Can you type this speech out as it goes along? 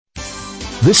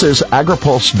This is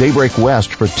AgriPulse Daybreak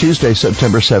West for Tuesday,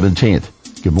 September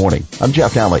 17th. Good morning. I'm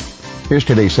Jeff Nalley. Here's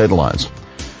today's headlines.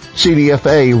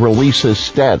 CDFA releases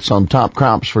stats on top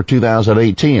crops for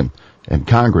 2018, and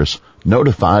Congress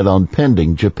notified on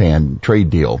pending Japan trade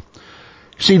deal.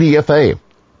 CDFA,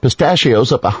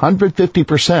 pistachios up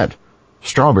 150%,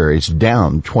 strawberries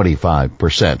down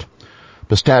 25%.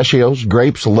 Pistachios,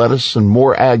 grapes, lettuce, and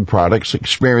more ag products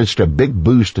experienced a big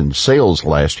boost in sales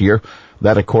last year.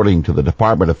 That according to the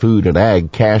Department of Food and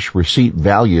Ag cash receipt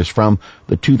values from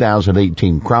the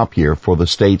 2018 crop year for the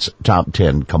state's top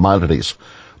 10 commodities.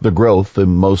 The growth, the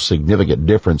most significant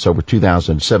difference over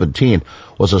 2017,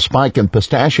 was a spike in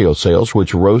pistachio sales,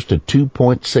 which rose to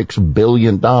 $2.6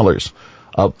 billion,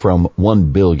 up from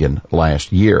 $1 billion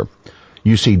last year.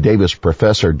 UC Davis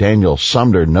professor Daniel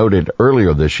Sumner noted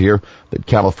earlier this year that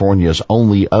California's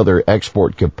only other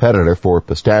export competitor for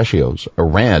pistachios,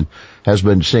 Iran, has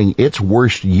been seeing its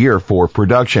worst year for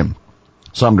production.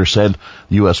 Sumner said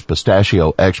U.S.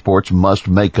 pistachio exports must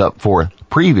make up for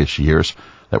previous years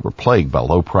that were plagued by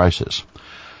low prices.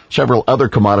 Several other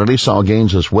commodities saw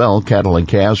gains as well. Cattle and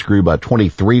calves grew by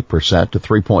 23% to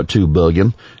 $3.2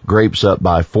 billion. Grapes up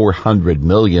by $400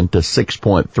 million to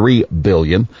 $6.3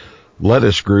 billion.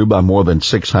 Lettuce grew by more than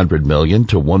 $600 million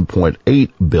to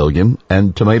 $1.8 billion,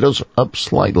 and tomatoes up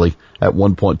slightly at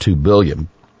 $1.2 billion.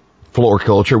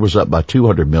 Floriculture was up by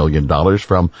 $200 million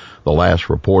from the last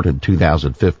report in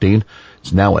 2015.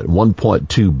 It's now at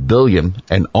 $1.2 billion,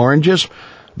 and oranges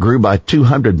grew by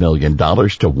 $200 million to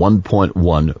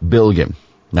 $1.1 billion.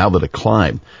 Now the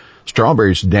decline.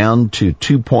 Strawberries down to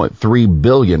 $2.3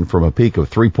 billion from a peak of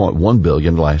 $3.1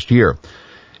 billion last year.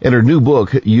 In her new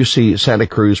book, UC Santa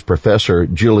Cruz professor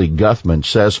Julie Guthman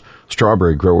says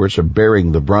strawberry growers are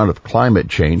bearing the brunt of climate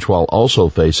change while also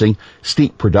facing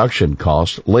steep production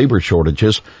costs, labor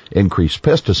shortages, increased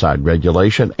pesticide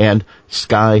regulation, and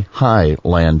sky-high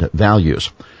land values.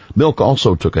 Milk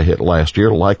also took a hit last year,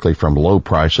 likely from low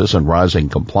prices and rising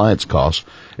compliance costs.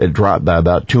 It dropped by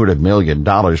about $200 million,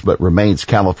 but remains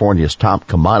California's top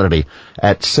commodity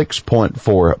at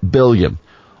 $6.4 billion.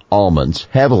 Almonds,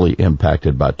 heavily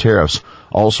impacted by tariffs,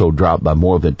 also dropped by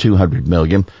more than $200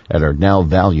 million and are now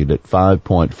valued at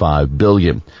 $5.5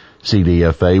 billion.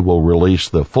 CDFA will release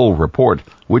the full report,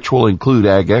 which will include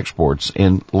ag exports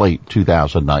in late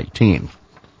 2019.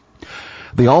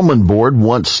 The Almond Board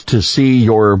wants to see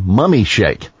your mummy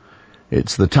shake.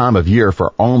 It's the time of year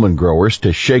for almond growers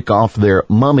to shake off their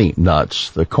mummy nuts,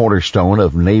 the cornerstone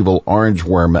of navel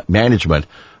orangeworm management,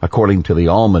 according to the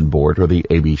Almond Board, or the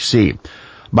ABC.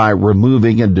 By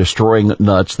removing and destroying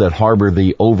nuts that harbor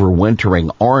the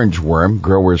overwintering orangeworm,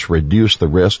 growers reduce the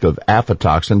risk of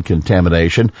aflatoxin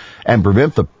contamination and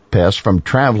prevent the pest from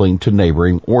traveling to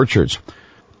neighboring orchards.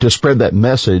 To spread that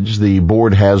message, the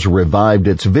board has revived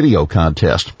its video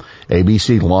contest.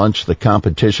 ABC launched the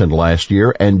competition last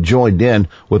year and joined in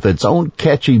with its own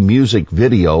catchy music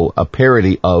video, a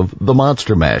parody of the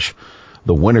Monster Mash.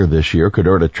 The winner this year could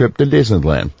earn a trip to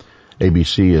Disneyland.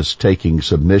 ABC is taking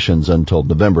submissions until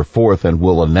November 4th and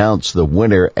will announce the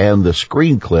winner and the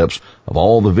screen clips of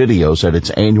all the videos at its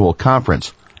annual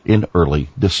conference in early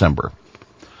December.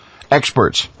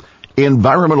 Experts.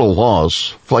 Environmental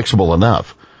laws flexible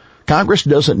enough. Congress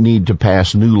doesn't need to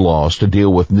pass new laws to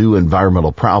deal with new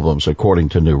environmental problems, according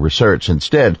to new research.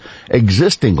 Instead,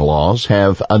 existing laws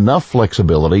have enough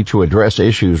flexibility to address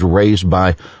issues raised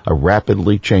by a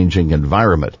rapidly changing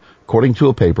environment, according to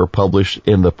a paper published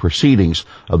in the Proceedings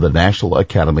of the National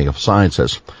Academy of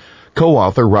Sciences.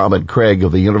 Co-author Robin Craig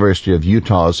of the University of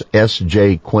Utah's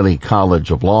S.J. Quinney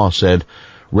College of Law said,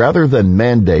 rather than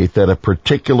mandate that a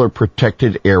particular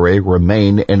protected area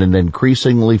remain in an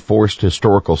increasingly forced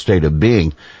historical state of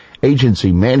being,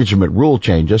 agency management rule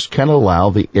changes can allow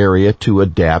the area to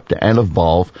adapt and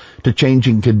evolve to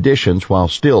changing conditions while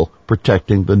still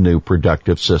protecting the new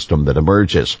productive system that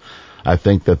emerges. I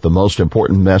think that the most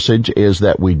important message is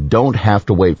that we don't have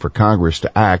to wait for Congress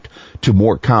to act to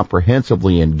more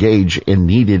comprehensively engage in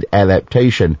needed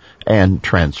adaptation and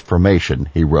transformation,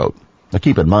 he wrote. Now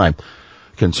keep in mind,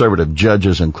 conservative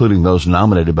judges, including those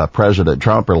nominated by President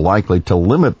Trump, are likely to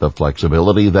limit the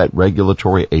flexibility that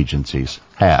regulatory agencies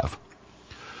have.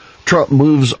 Trump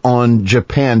moves on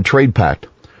Japan trade pact.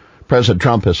 President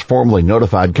Trump has formally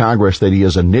notified Congress that he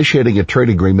is initiating a trade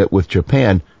agreement with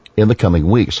Japan in the coming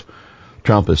weeks.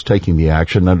 Trump is taking the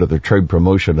action under the Trade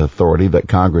Promotion Authority that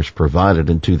Congress provided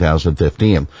in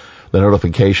 2015. The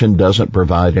notification doesn't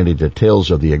provide any details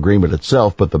of the agreement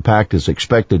itself, but the pact is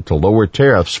expected to lower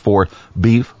tariffs for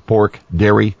beef, pork,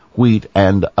 dairy, wheat,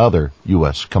 and other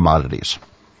U.S. commodities.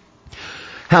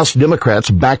 House Democrats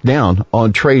back down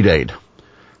on trade aid.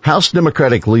 House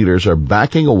Democratic leaders are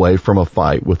backing away from a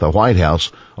fight with the White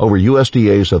House over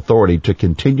USDA's authority to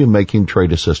continue making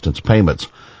trade assistance payments.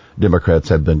 Democrats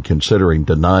have been considering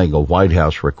denying a White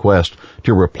House request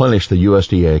to replenish the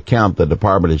USDA account the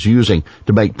department is using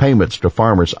to make payments to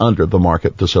farmers under the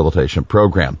Market Facilitation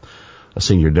Program. A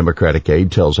senior Democratic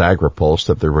aide tells AgriPulse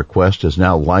that the request is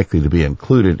now likely to be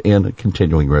included in a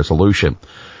continuing resolution.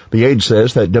 The aide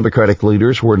says that Democratic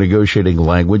leaders were negotiating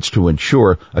language to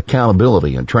ensure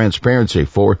accountability and transparency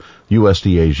for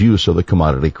USDA's use of the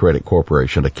Commodity Credit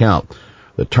Corporation account.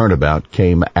 The turnabout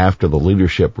came after the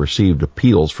leadership received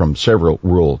appeals from several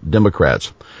rural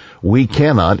Democrats. We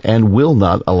cannot and will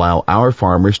not allow our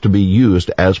farmers to be used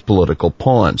as political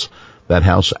pawns. That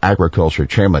House Agriculture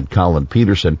Chairman Colin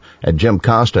Peterson and Jim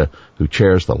Costa, who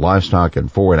chairs the Livestock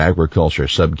and Foreign Agriculture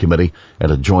Subcommittee,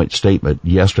 in a joint statement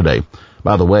yesterday.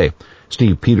 By the way,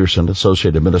 Steve Peterson,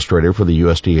 Associate Administrator for the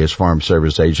USDA's Farm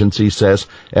Service Agency, says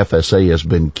FSA has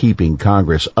been keeping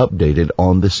Congress updated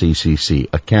on the CCC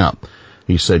account.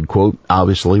 He said, quote,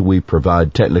 obviously we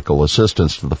provide technical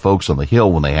assistance to the folks on the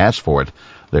Hill when they ask for it.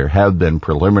 There have been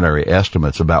preliminary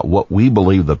estimates about what we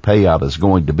believe the payout is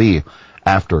going to be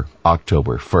after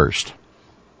October 1st.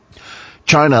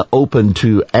 China open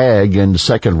to ag in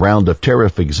second round of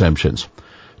tariff exemptions.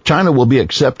 China will be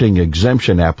accepting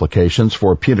exemption applications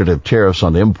for punitive tariffs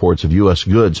on imports of U.S.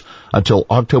 goods until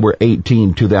October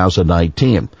 18,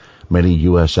 2019. Many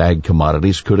U.S. ag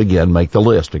commodities could again make the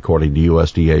list, according to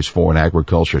USDA's Foreign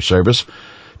Agriculture Service.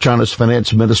 China's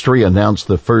finance ministry announced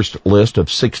the first list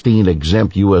of 16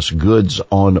 exempt U.S. goods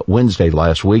on Wednesday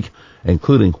last week,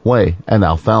 including whey and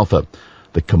alfalfa.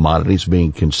 The commodities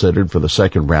being considered for the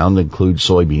second round include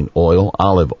soybean oil,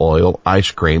 olive oil, ice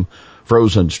cream,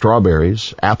 frozen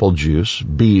strawberries, apple juice,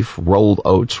 beef, rolled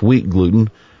oats, wheat gluten,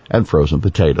 and frozen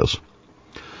potatoes.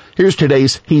 Here's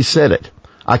today's He Said It.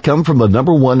 I come from the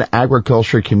number one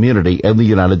agriculture community in the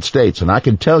United States, and I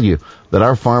can tell you that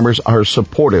our farmers are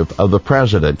supportive of the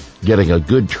president getting a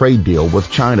good trade deal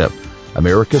with China.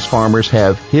 America's farmers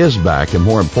have his back, and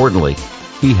more importantly,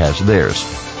 he has theirs.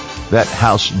 That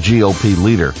House GOP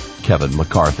leader, Kevin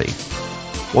McCarthy.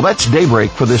 Well, that's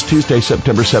Daybreak for this Tuesday,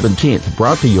 September 17th,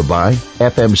 brought to you by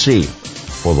FMC.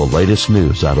 For the latest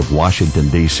news out of Washington,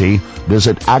 D.C.,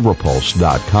 visit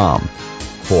agripulse.com.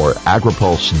 For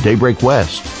AgriPulse Daybreak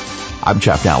West, I'm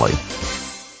Jeff Nally.